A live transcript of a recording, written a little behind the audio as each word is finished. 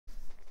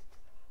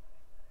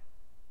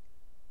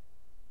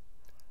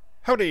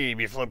Howdy,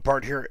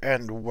 BeFlipPart here,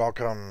 and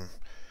welcome.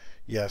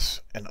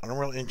 Yes, an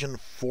Unreal Engine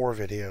 4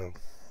 video.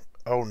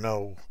 Oh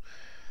no.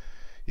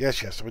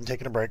 Yes, I've been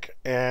taking a break,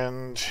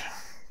 and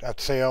I have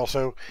to say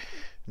also,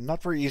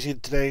 not very easy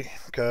today,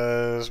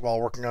 because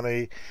while working on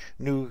a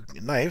new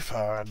knife,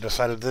 I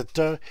decided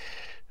that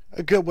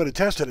a good way to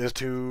test it is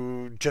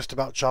to just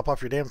about chop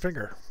off your damn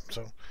finger.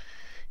 So,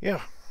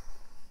 yeah.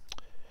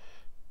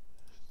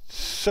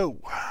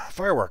 So,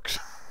 fireworks.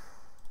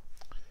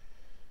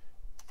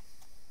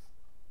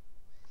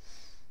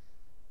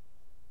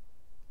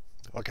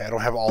 Okay, I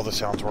don't have all the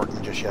sounds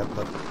working just yet,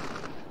 but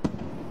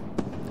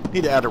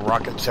need to add a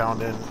rocket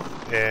sound in,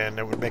 and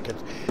it would make it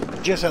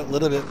just a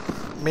little bit,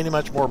 maybe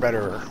much more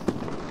better.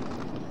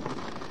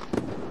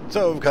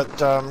 So we've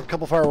got a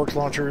couple fireworks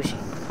launchers.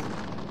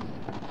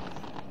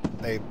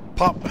 They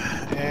pop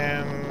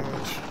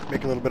and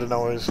make a little bit of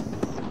noise.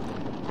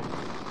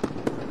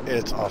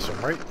 It's awesome,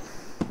 right?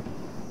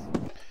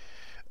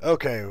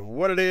 Okay,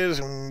 what it is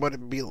and what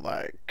it'd be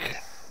like.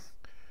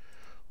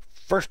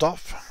 First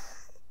off,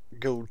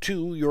 go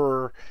to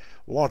your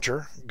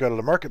launcher, go to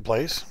the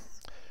marketplace,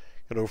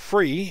 go to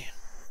free,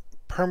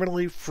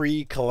 permanently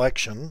free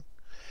collection,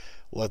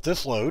 let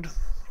this load,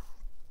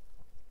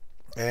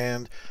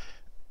 and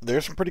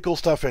there's some pretty cool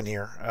stuff in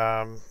here.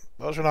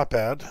 Those are not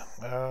bad.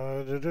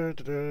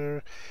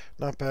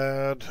 Not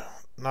bad,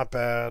 not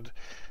bad,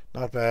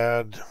 not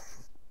bad.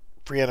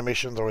 Free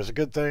animation is always a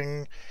good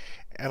thing.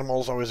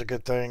 Animals always a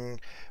good thing.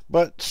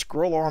 But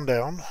scroll on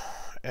down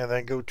and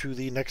then go to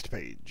the next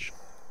page.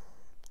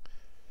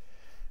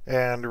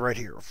 And right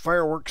here,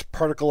 fireworks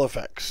particle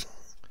effects.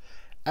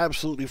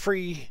 Absolutely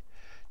free.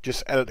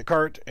 Just add it to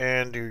cart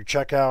and do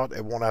checkout.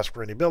 It won't ask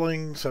for any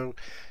billing. So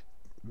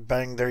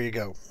bang, there you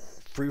go.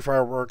 Free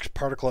fireworks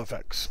particle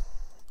effects.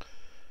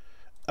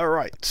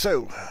 Alright,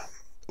 so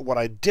what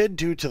I did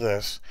do to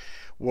this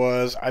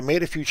was I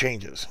made a few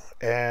changes.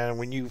 And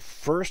when you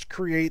first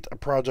create a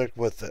project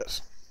with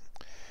this,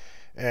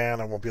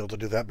 and I won't be able to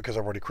do that because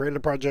I've already created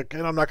a project,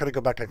 and I'm not going to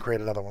go back and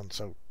create another one,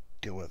 so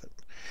deal with it.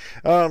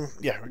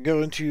 Yeah,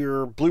 go into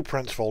your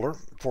blueprints folder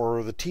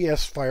for the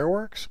TS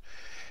fireworks,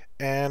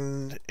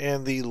 and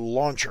in the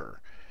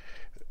launcher,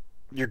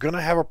 you're going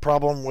to have a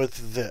problem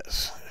with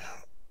this,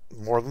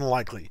 more than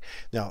likely.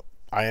 Now,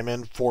 I am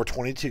in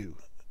 422.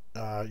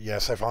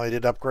 Yes, I finally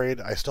did upgrade.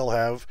 I still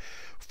have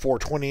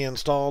 420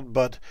 installed,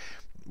 but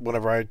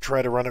whenever I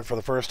try to run it for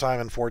the first time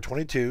in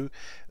 422,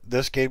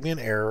 this gave me an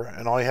error,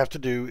 and all you have to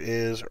do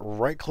is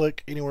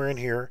right-click anywhere in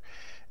here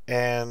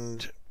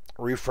and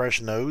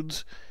refresh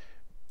nodes,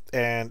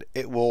 and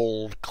it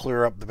will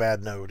clear up the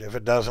bad node. If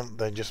it doesn't,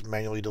 then just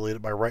manually delete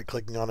it by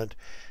right-clicking on it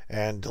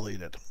and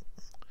delete it.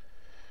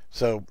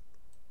 So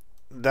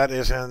that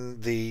is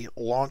in the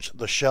launch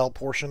the shell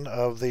portion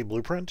of the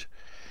blueprint.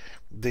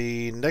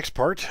 The next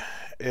part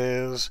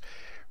is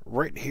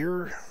right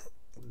here.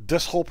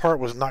 This whole part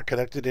was not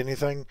connected to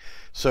anything,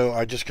 so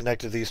I just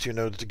connected these two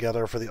nodes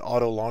together for the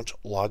auto launch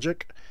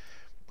logic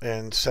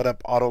and set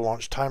up auto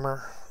launch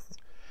timer.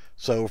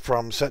 So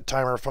from set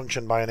timer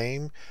function by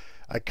name,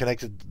 I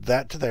connected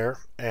that to there,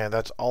 and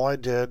that's all I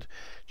did.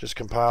 Just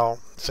compile,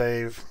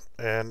 save,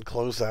 and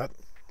close that.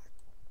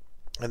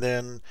 And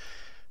then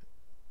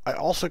I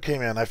also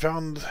came in, I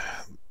found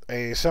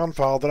a sound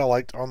file that I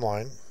liked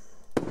online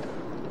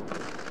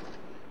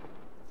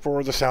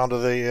for the sound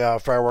of the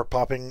firework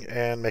popping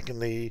and making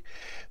the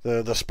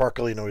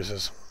sparkly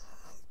noises.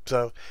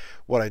 So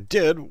what I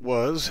did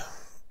was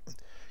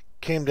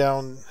came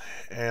down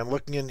and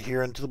looking in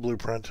here into the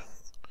blueprint.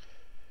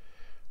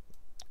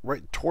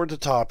 Right toward the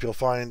top, you'll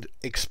find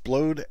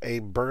explode a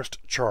burst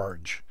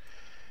charge.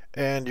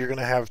 And you're going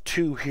to have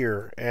two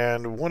here.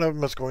 And one of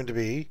them is going to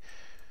be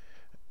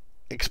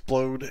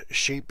explode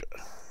shape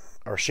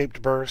or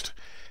shaped burst.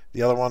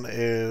 The other one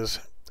is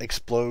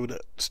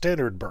explode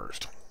standard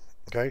burst.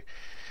 Okay.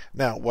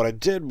 Now, what I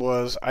did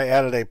was I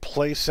added a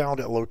play sound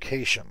at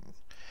location.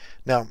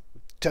 Now,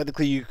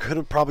 technically, you could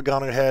have probably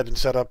gone ahead and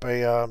set up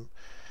a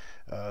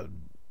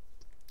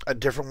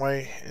different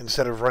way.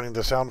 Instead of running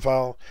the sound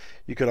file,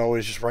 you could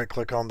always just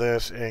right-click on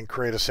this and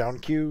create a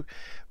sound cue.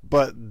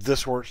 But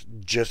this works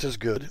just as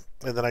good.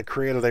 And then I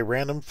created a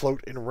random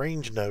float in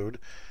range node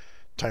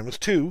times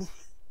 2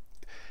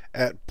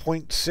 at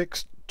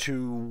 0.6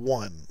 to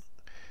 1.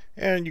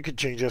 And you could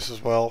change this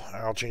as well.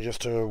 I'll change this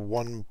to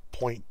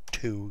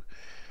 1.2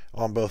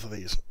 on both of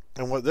these.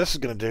 And what this is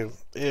going to do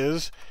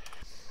is,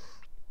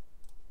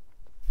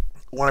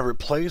 whenever it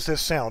plays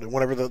this sound, and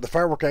whenever the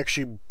firework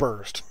actually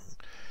bursts,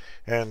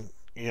 and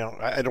you know,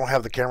 I don't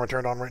have the camera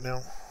turned on right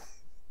now.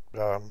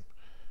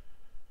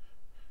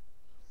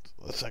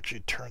 Let's actually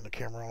turn the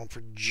camera on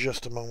for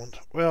just a moment.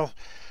 Well,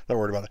 don't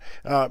worry about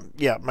it.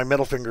 Yeah, my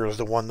middle finger is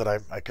the one that I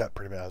cut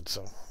pretty bad,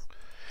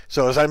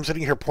 So as I'm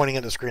sitting here pointing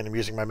at the screen, I'm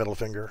using my middle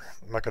finger.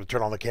 I'm not going to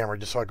turn on the camera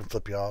just so I can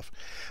flip you off.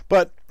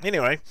 But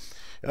anyway,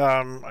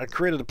 I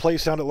created a play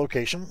sound at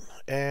location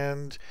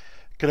and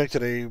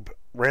connected a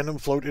random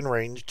float in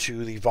range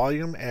to the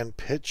volume and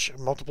pitch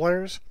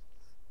multipliers.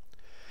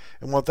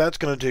 And what that's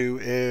going to do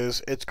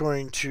is it's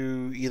going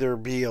to either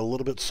be a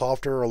little bit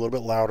softer or a little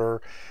bit louder,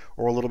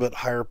 or a little bit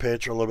higher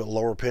pitch or a little bit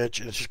lower pitch.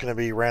 And it's just going to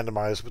be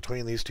randomized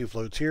between these two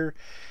floats here.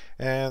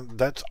 And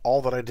that's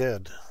all that I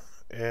did.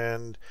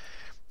 And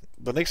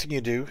the next thing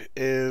you do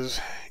is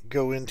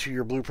go into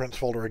your blueprints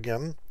folder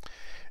again.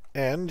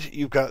 And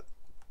you've got,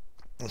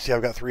 let's see,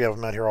 I've got 3 of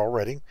them out here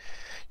already.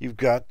 You've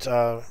got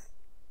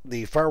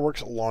the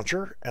fireworks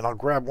launcher, and I'll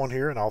grab one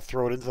here and I'll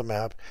throw it into the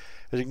map.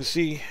 As you can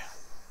see,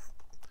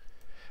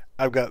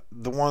 I've got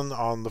the one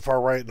on the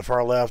far right and the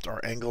far left are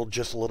angled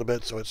just a little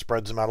bit, so it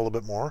spreads them out a little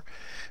bit more.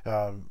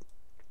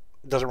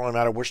 Doesn't really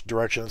matter which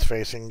direction it's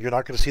facing. You're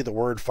not going to see the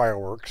word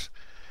fireworks,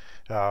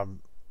 so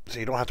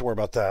you don't have to worry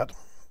about that.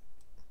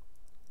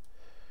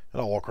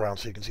 And I'll walk around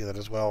so you can see that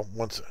as well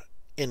once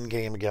in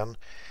game again.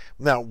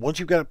 Now, once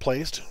you've got it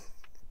placed,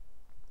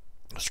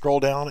 scroll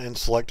down and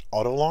select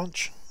auto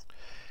launch,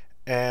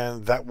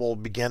 and that will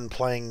begin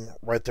playing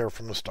right there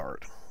from the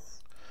start.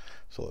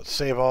 So let's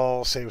save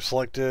all, save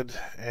selected,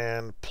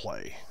 and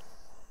play.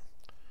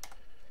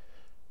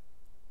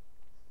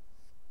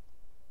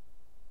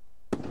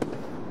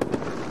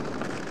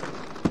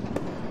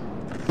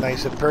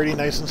 Nice and pretty,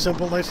 nice and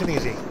simple, nice and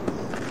easy.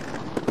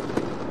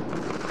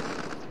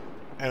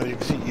 And you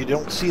can see, you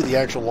don't see the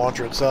actual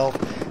launcher itself.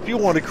 If you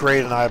want to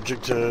create an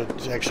object to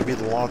actually be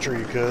the launcher,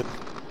 you could.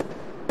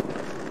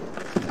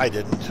 I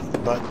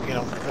didn't, but you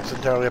know, that's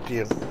entirely up to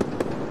you.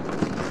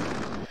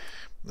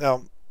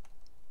 Now,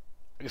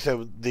 like I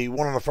said, the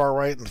one on the far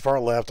right and the far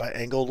left, I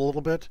angled a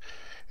little bit,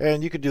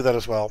 and you could do that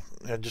as well.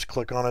 And just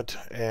click on it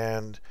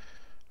and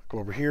go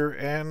over here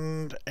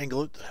and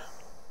angle it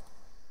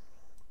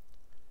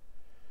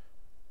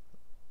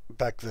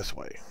back this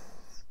way.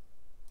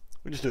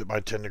 We just do it by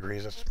 10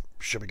 degrees. That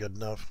should be good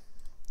enough.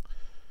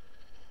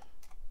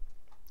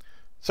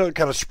 So it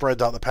kind of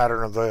spreads out the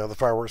pattern of the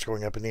fireworks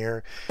going up in the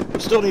air. We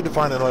still need to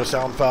find another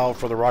sound file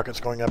for the rockets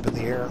going up in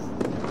the air.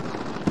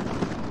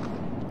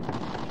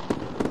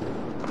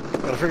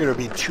 But I figured it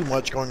would be too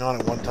much going on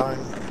at one time.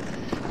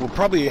 We'll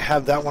probably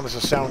have that one as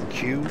a sound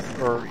cue,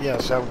 or yeah,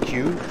 sound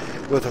cue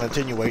with an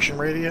attenuation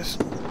radius.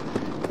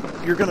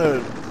 You're going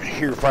to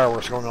hear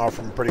fireworks going off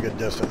from a pretty good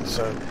distance.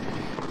 So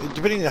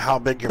depending on how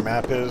big your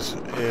map is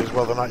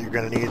whether or not you're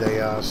going to need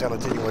a sound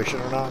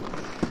attenuation or not.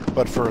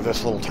 But for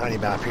this little tiny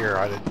map here,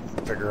 I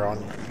didn't figure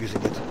on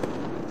using it.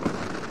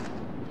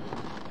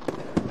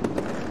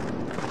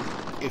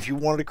 If you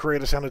wanted to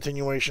create a sound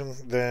attenuation,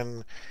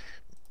 then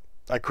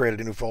I created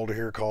a new folder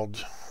here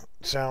called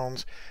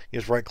Sounds. You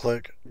just right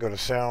click, go to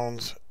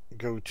Sounds,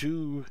 go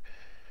to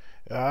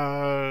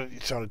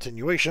Sound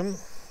Attenuation,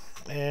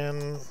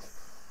 and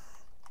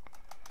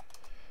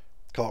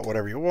call it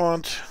whatever you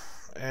want.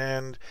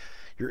 And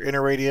your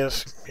inner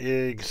radius,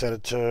 you can set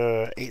it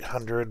to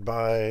 800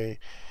 by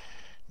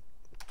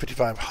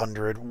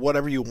 5500,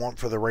 whatever you want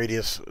for the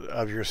radius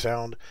of your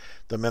sound,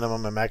 the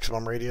minimum and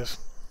maximum radius.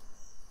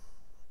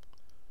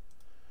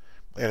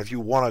 And if you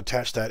want to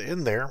attach that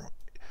in there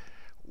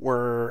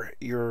where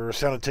your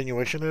sound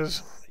attenuation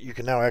is, you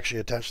can now actually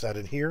attach that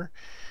in here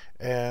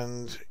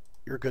and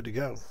you're good to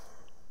go.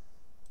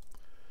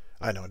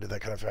 I know I did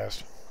that kind of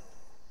fast.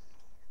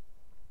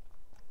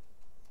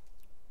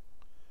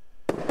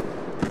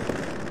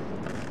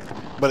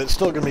 But it's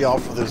still going to be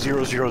off of the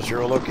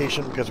 000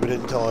 location because we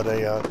didn't tell it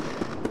a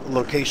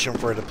location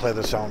for it to play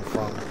the sound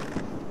from.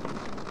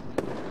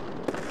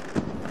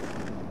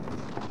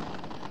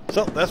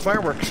 So that's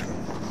fireworks.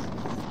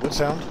 Good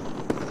sound.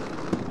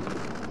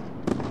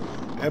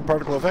 And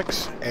particle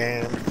effects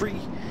and free.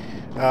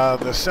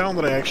 The sound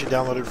that I actually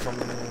downloaded from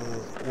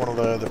one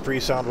of the free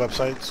sound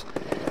websites,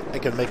 I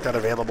can make that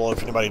available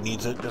if anybody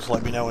needs it. Just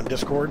let me know in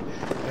Discord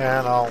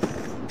and I'll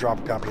drop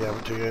a copy of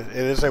it to you. It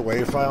is a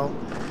WAV file.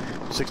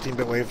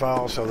 16-bit WAV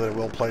file, so that it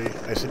will play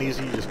nice and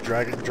easy. You just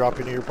drag it and drop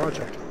into your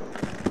project.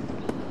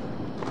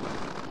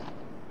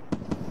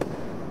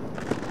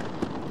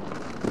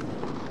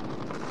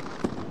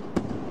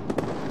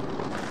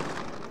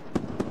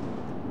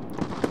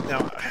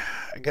 Now,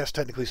 I guess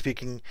technically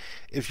speaking,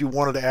 if you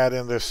wanted to add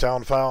in this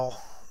sound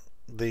file,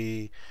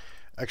 the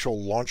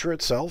actual launcher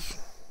itself,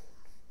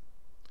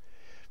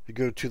 you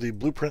go to the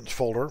Blueprints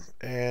folder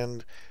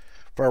and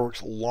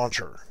Fireworks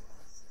Launcher.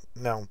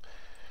 Now,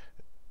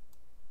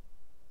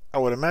 I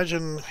would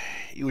imagine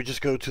you would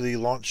just go to the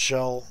launch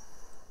shell,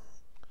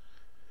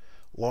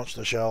 launch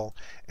the shell,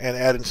 and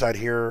add inside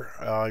here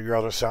your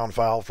other sound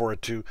file for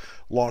it to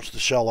launch the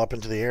shell up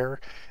into the air.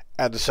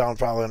 Add the sound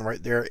file in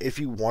right there if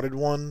you wanted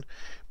one.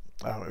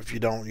 If you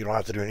don't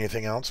have to do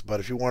anything else. But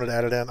if you wanted to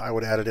add it in, I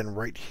would add it in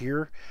right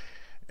here.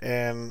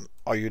 And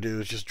all you do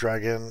is just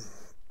drag in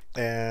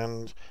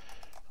and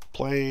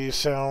play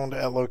sound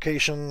at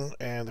location,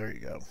 and there you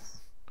go.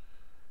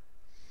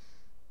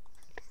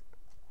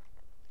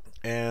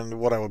 And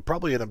what I would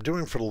probably end up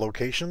doing for the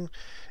location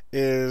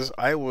is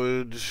I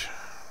would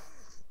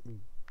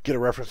get a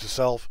reference to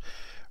self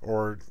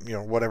or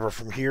whatever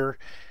from here,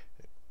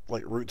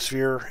 like root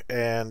sphere,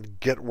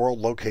 and get world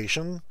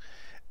location,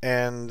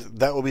 and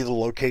that will be the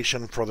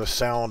location for the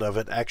sound of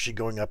it actually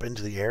going up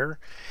into the air,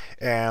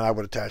 and I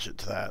would attach it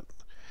to that.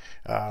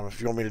 If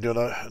you want me to do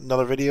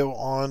another video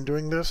on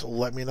doing this,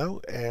 let me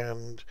know,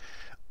 and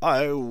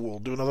I will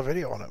do another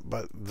video on it.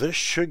 But this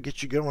should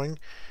get you going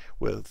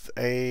with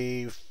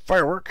a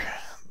firework.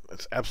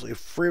 It's absolutely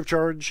free of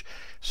charge.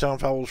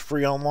 Sound file is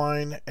free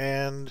online,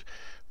 and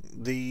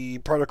the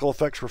particle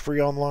effects were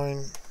free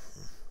online.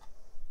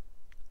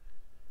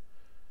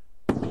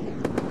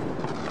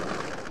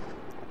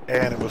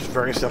 And it was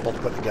very simple to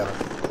put together.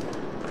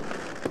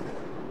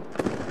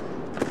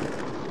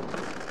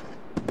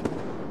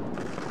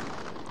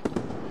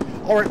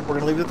 Alright, we're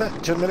going to leave it at that.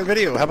 10-minute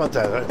video. How about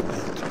that?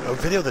 A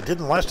video that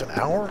didn't last an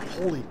hour?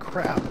 Holy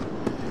crap.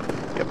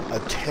 Yep, a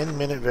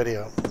 10-minute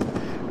video.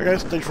 Alright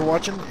guys, thanks for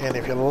watching, and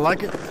if you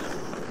like it,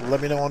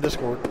 let me know on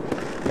Discord.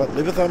 But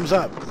leave a thumbs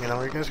up. You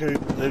know, you guys got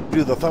to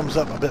do the thumbs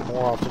up a bit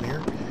more often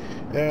here.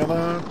 And,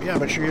 yeah,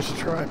 make sure you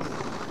subscribe.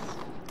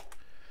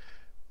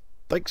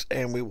 Thanks,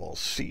 and we will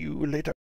see you later.